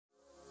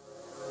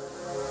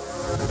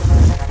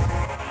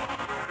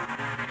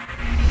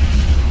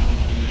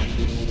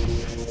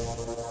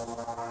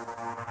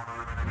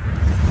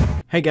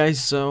Hey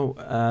guys,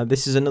 so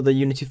this is another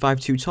Unity 5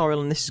 tutorial,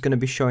 and this is going to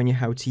be showing you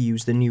how to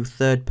use the new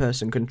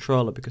third-person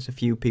controller, because a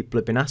few people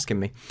have been asking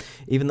me.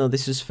 Even though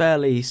this is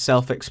fairly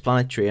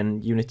self-explanatory,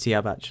 and Unity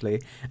have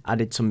actually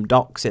added some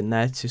docs in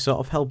there to sort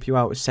of help you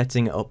out with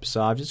setting it up.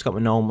 So I've just got my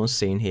normal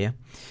scene here,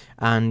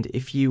 and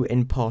if you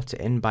import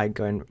it in by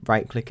going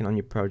right-clicking on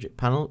your project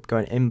panel,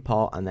 going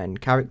import and then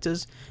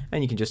characters,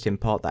 and you can just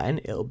import that in.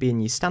 It'll be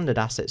in your standard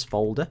assets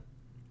folder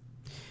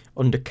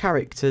under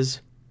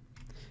characters,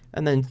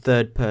 and then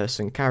third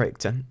person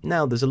character.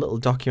 Now there's a little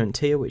document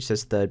here which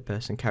says third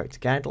person character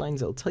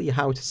guidelines. It'll tell you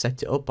how to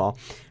set it up or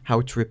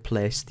how to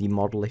replace the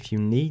model if you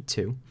need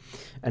to,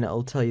 and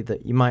it'll tell you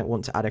that you might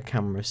want to add a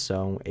camera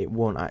so it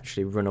won't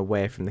actually run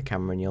away from the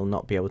camera and you'll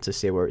not be able to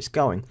see where it's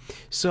going.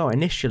 So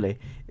initially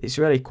it's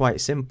really quite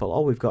simple.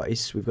 All we've got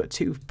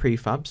two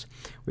prefabs.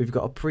 We've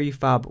got a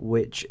prefab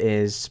which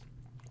is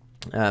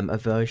a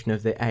version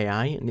of the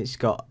AI, and it's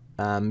got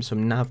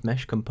some nav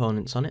mesh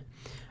components on it,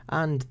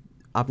 and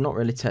I've not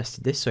really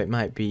tested this, so it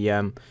might be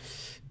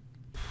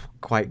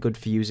quite good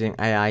for using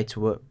AI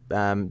to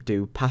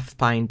do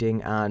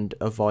pathfinding and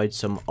avoid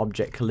some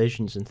object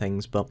collisions and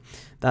things, but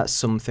that's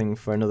something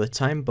for another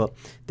time. But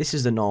this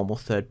is the normal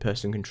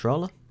third-person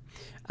controller,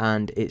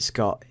 and it's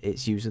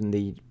using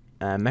the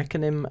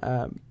mechanism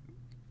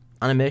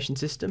animation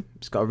system.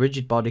 It's got a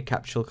rigid body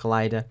capsule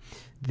collider,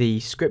 the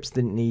scripts that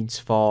it needs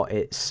for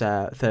its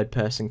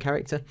third-person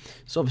character.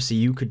 So obviously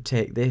you could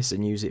take this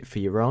and use it for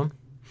your own.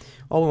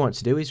 All we want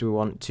to do is we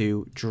want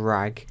to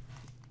drag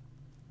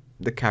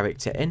the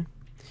character in.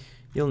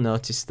 You'll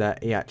notice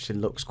that he actually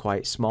looks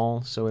quite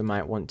small, so we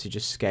might want to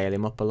just scale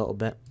him up a little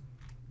bit.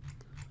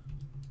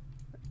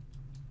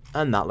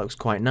 And that looks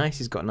quite nice.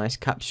 He's got a nice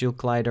capsule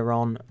collider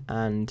on,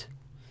 and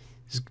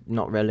he's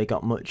not really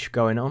got much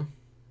going on.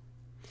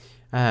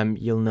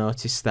 You'll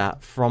notice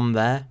that from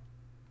there,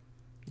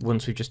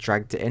 once we've just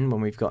dragged it in,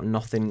 when we've got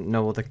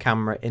no other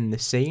camera in the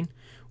scene,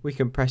 we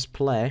can press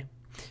play.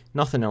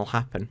 Nothing will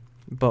happen.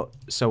 But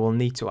so we'll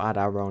need to add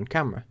our own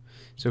camera.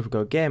 So if we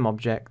go game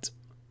object,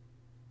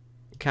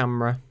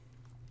 camera.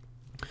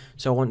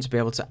 So I want to be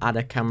able to add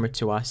a camera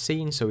to our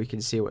scene so we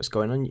can see what's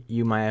going on.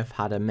 You may have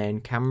had a main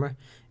camera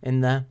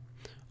in there.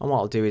 And what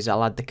I'll do is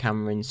I'll add the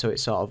camera in so it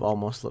sort of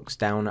almost looks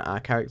down at our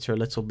character a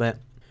little bit.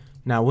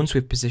 Now once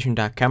we've positioned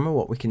our camera,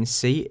 what we can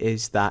see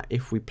is that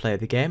if we play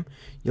the game,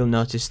 you'll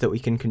notice that we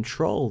can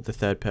control the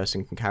third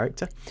person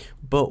character,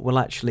 but we'll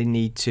actually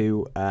need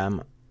to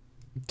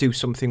do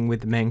something with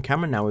the main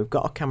camera. Now we've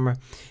got a camera.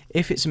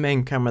 If it's a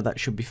main camera, that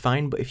should be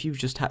fine, but if you've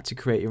just had to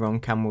create your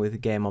own camera with a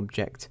game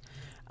object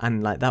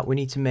and like that, we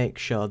need to make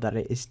sure that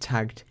it is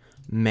tagged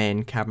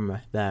main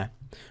camera there,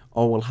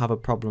 or we'll have a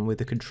problem with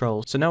the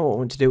controls. So now what I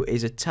want to do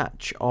is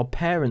attach or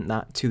parent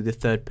that to the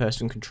third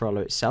person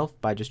controller itself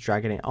by just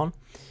dragging it on,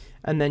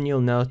 and then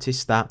you'll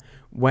notice that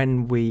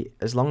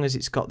as long as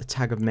it's got the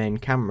tag of main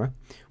camera,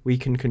 we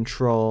can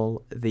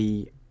control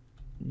the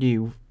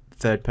new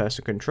third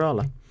person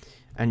controller.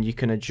 And you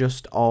can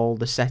adjust all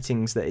the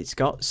settings that it's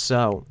got.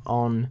 So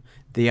on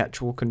the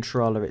actual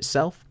controller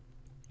itself,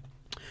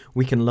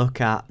 we can look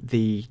at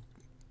the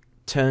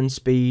turn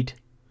speed,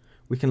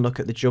 we can look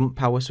at the jump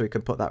power, so we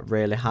can put that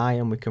really high,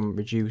 and we can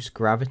reduce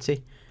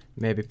gravity,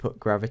 maybe put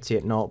gravity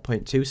at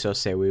 0.2, so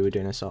say we were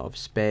doing a sort of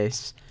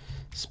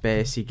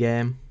spacey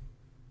game.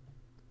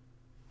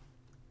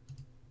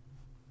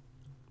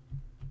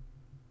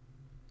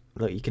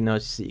 Look, you can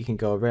notice that you can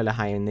go really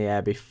high in the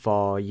air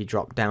before you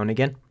drop down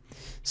again.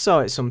 So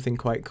it's something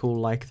quite cool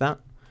like that.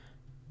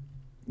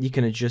 You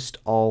can adjust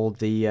all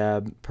the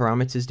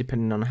parameters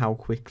depending on how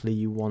quickly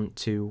you want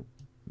to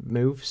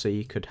move. So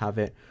you could have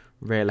it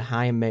really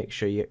high and make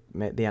sure you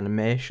make the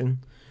animation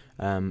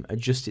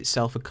adjust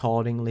itself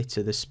accordingly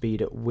to the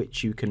speed at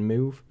which you can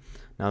move.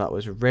 Now that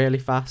was really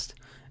fast,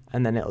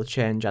 and then it'll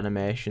change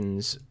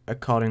animations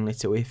accordingly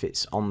to if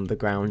it's on the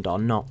ground or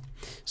not.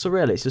 So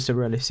really it's just a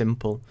really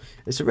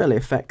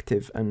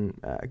effective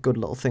and good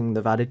little thing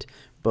they've added.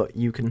 But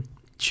you can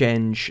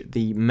change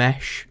the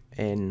mesh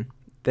in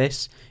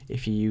this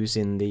if you're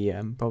using the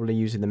probably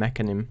using the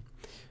mechanism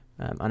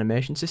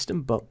animation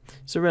system, but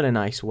it's a really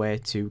nice way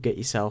to get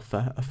yourself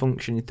a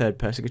functioning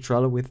third-person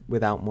controller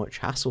without much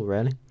hassle,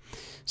 really.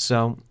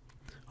 So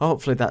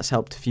hopefully that's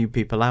helped a few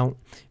people out.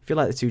 If you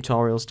like the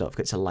tutorials, don't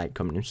forget to like,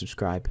 comment and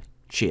subscribe.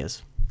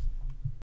 Cheers.